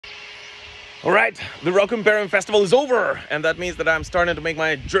All right, the Rock Imperium Festival is over, and that means that I'm starting to make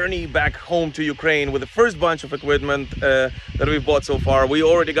my journey back home to Ukraine with the first bunch of equipment that we've bought so far. We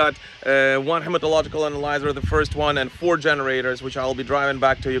already got one hematological analyzer, the first one, and 4 generators, which I'll be driving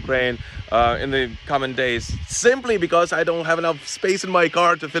back to Ukraine in the coming days, simply because I don't have enough space in my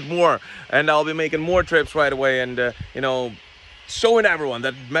car to fit more, and I'll be making more trips right away, and showing everyone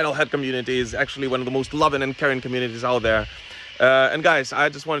that Metalhead community is actually one of the most loving and caring communities out there. And guys, I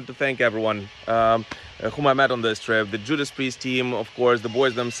just wanted to thank everyone whom I met on this trip. The Judas Priest team, of course, the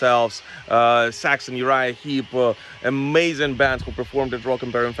boys themselves, Saxon, Uriah Heep, amazing bands who performed at Rock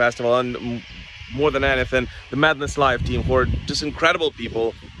Imperium Festival, and more than anything, the Madness Live team, who are just incredible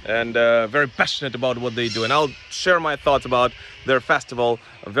people and very passionate about what they do. And I'll share my thoughts about their festival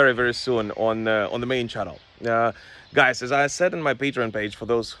very, very soon on the main channel. Guys, as I said in my Patreon page, for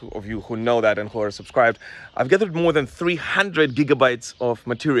those of you who know that and who are subscribed, I've gathered more than 300 gigabytes of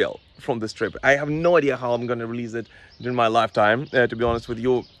material from this trip. I have no idea how I'm going to release it during my lifetime, to be honest with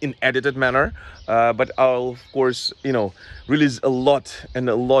you, in edited manner. But I'll, of course, release a lot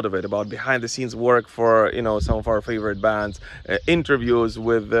of it about behind the scenes work for, some of our favorite bands, interviews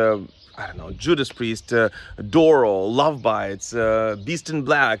with, I don't know, Judas Priest, Doro, Love Bites, Beast in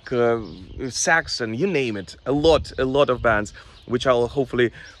Black, Saxon, you name it. A lot of bands, which I'll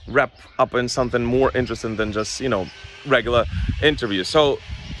hopefully wrap up in something more interesting than just, regular interviews. So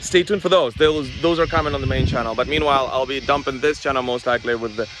stay tuned for those. Those are coming on the main channel. But meanwhile, I'll be dumping this channel most likely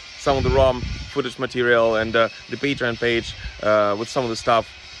with some of the raw footage material and the Patreon page with some of the stuff,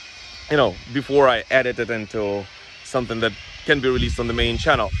 before I edit it into something that can be released on the main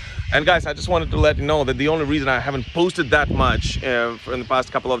channel. And guys, I just wanted to let you know that the only reason I haven't posted that much in the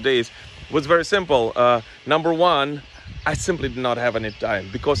past couple of days was very simple. Number one, I simply did not have any time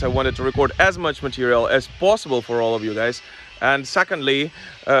because I wanted to record as much material as possible for all of you guys. And secondly,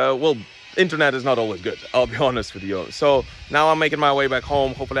 well, internet is not always good, I'll be honest with you. So now I'm making my way back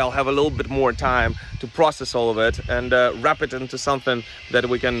home. Hopefully I'll have a little bit more time to process all of it and wrap it into something that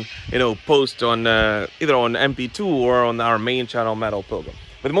we can, post on either on MP2 or on our main channel, Metal Pilgrim.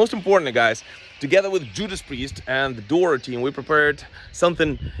 But most importantly, guys, together with Judas Priest and the Doro team, we prepared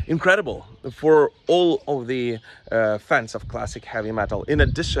something incredible for all of the fans of classic heavy metal, in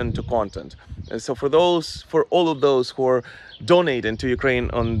addition to content. And so for all of those who are donating to Ukraine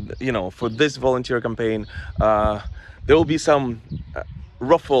on, for this volunteer campaign, there will be some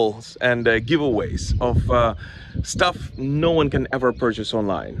raffles and giveaways of stuff no one can ever purchase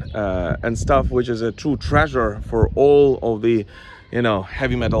online, and stuff which is a true treasure for all of the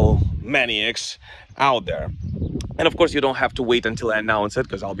heavy metal maniacs out there. And of course, you don't have to wait until I announce it,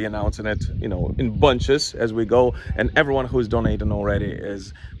 because I'll be announcing it, in bunches as we go. And everyone who's donating already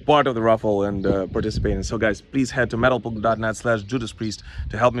is part of the raffle and participating. So guys, please head to metalpilgrim.net/JudasPriest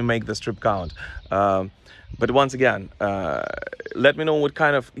to help me make this trip count. But once again, let me know what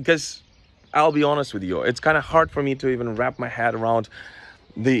kind of, because I'll be honest with you, it's kind of hard for me to even wrap my head around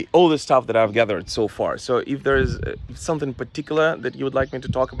all the stuff that I've gathered so far. So if there is something particular that you would like me to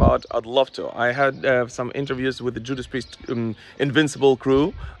talk about, I'd love to. I had some interviews with the Judas Priest Invincible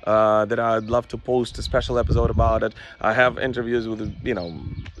crew that I'd love to post a special episode about it. I have interviews with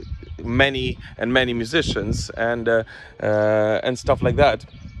many musicians and stuff like that.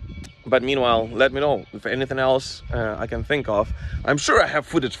 But meanwhile, let me know if anything else I can think of. I'm sure I have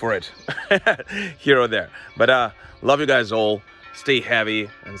footage for it here or there. But love you guys all. Stay heavy,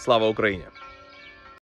 and Slava Ukraini!